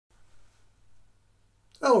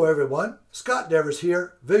Hello everyone, Scott Devers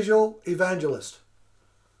here, Visual Evangelist.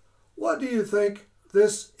 What do you think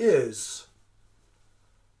this is?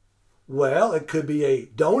 Well, it could be a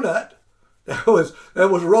donut that was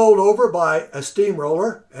rolled over by a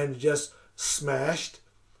steamroller and just smashed.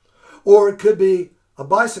 Or it could be a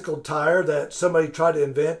bicycle tire that somebody tried to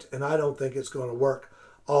invent, and I don't think it's going to work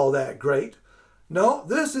all that great. No,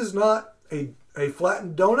 this is not a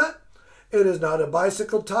flattened donut. It is not a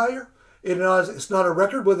bicycle tire. It's not a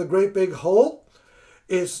record with a great big hole.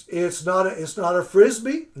 It's not a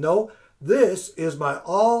frisbee. No, this is my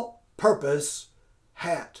all-purpose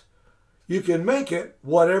hat. You can make it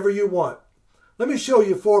whatever you want. Let me show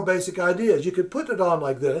you 4 basic ideas. You could put it on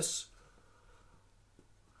like this.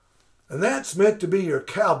 And that's meant to be your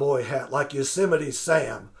cowboy hat, like Yosemite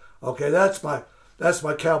Sam. Okay, that's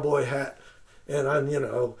my cowboy hat. And I'm,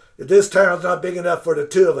 this town's not big enough for the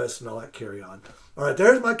 2 of us and all that carry on. All right,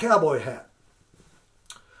 there's my cowboy hat.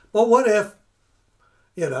 But what if,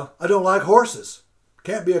 I don't like horses?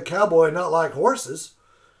 Can't be a cowboy and not like horses.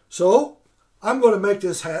 So I'm going to make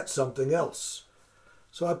this hat something else.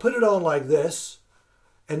 So I put it on like this,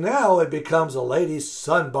 and now it becomes a lady's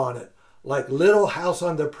sunbonnet, like Little House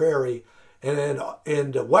on the Prairie and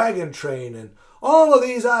the Wagon Train and all of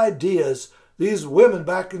these ideas. These women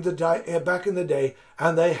back in the day,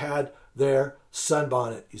 and they had their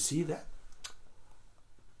sunbonnet. You see that?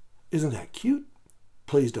 Isn't that cute?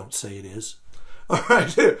 Please don't say it is. All right,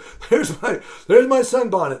 there's my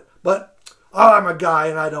sunbonnet. But I'm a guy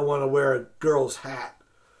and I don't want to wear a girl's hat.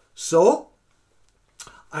 So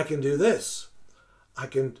I can do this. I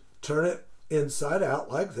can turn it inside out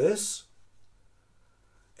like this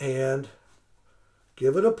and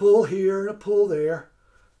give it a pull here and a pull there,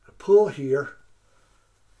 a pull here.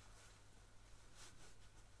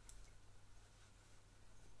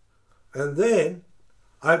 And then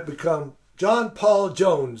I become John Paul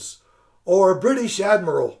Jones or a British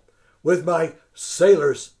Admiral with my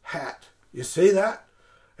sailor's hat. You see that?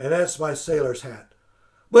 And that's my sailor's hat.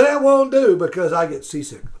 But that won't do because I get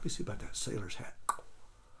seasick. Let me see about that sailor's hat.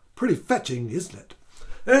 Pretty fetching, isn't it?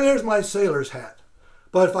 And there's my sailor's hat.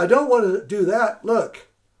 But if I don't want to do that, look.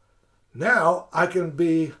 Now I can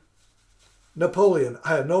be Napoleon.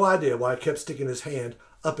 I have no idea why I kept sticking his hand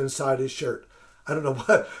up inside his shirt. I don't know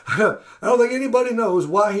why. I don't think anybody knows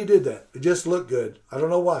why he did that. It just looked good. I don't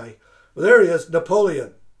know why. Well, there he is,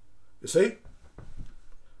 Napoleon. You see?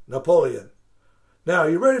 Napoleon. Now, are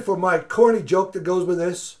you ready for my corny joke that goes with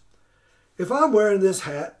this? If I'm wearing this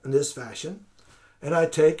hat in this fashion, and I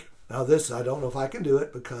take, now this, I don't know if I can do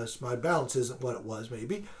it because my balance isn't what it was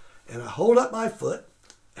maybe, and I hold up my foot,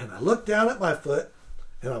 and I look down at my foot,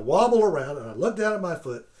 and I wobble around, and I look down at my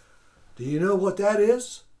foot. Do you know what that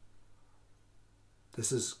is?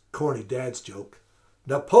 This is corny dad's joke.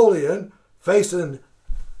 Napoleon facing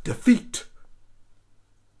defeat.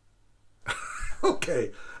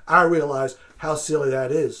 Okay, I realize how silly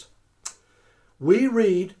that is. We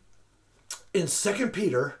read in 2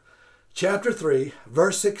 Peter chapter 3,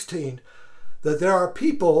 verse 16, that there are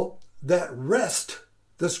people that wrest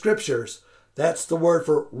the scriptures. That's the word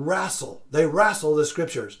for wrestle. They wrestle the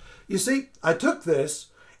scriptures. You see, I took this,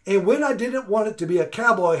 and when I didn't want it to be a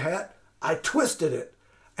cowboy hat, I twisted it,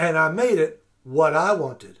 and I made it what I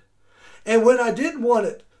wanted. And when I didn't want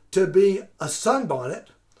it to be a sunbonnet,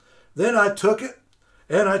 then I took it,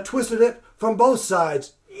 and I twisted it from both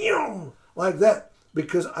sides, like that,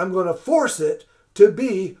 because I'm going to force it to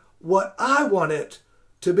be what I want it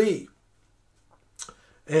to be.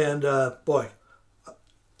 And boy,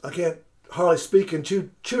 I can't hardly speak and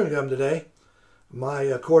chewing gum today.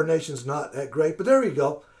 My coordination's not that great, but there you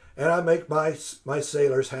go. And I make my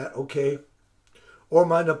sailor's hat, okay, or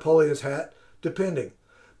my Napoleon's hat, depending.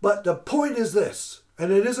 But the point is this,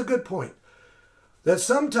 and it is a good point, that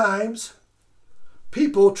sometimes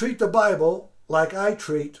people treat the Bible like I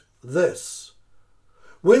treat this.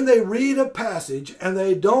 When they read a passage and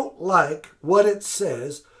they don't like what it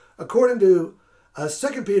says, according to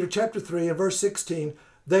 2 Peter chapter 3 and verse 16,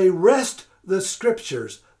 they wrest the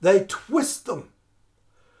scriptures. They twist them.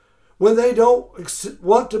 When they don't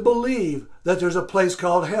want to believe that there's a place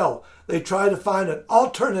called hell, they try to find an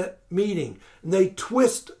alternate meaning, and they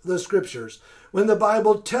twist the scriptures. When the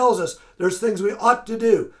Bible tells us there's things we ought to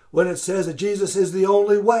do, when it says that Jesus is the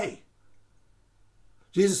only way.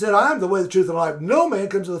 Jesus said, I am the way, the truth, and life. No man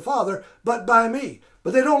comes to the Father but by me.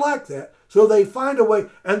 But they don't like that. So they find a way,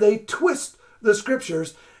 and they twist the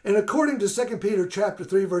scriptures. And according to 2 Peter chapter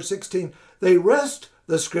 3, verse 16, they wrest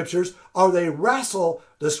the scriptures, or they wrestle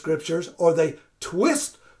the scriptures, or they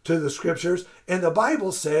twist to the scriptures, and the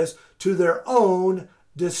Bible says to their own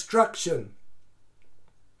destruction.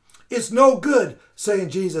 It's no good saying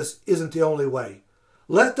Jesus isn't the only way.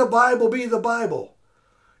 Let the Bible be the Bible.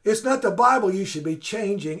 It's not the Bible you should be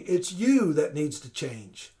changing. It's you that needs to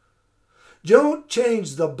change. Don't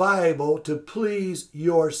change the Bible to please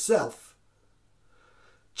yourself.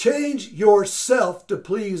 Change yourself to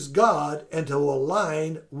please God and to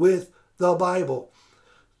align with the Bible.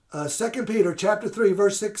 2 Peter chapter 3,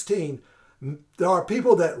 verse 16. There are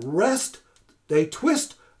people that they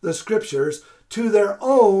twist the scriptures to their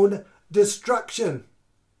own destruction.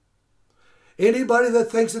 Anybody that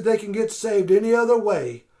thinks that they can get saved any other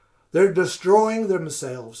way, they're destroying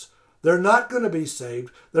themselves. They're not going to be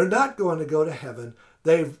saved. They're not going to go to heaven.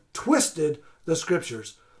 They've twisted the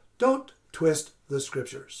scriptures. Don't twist the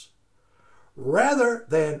scriptures. Rather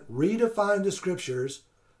than redefine the scriptures,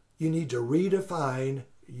 you need to redefine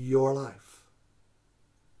your life.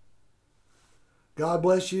 God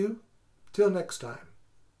bless you. Till next time.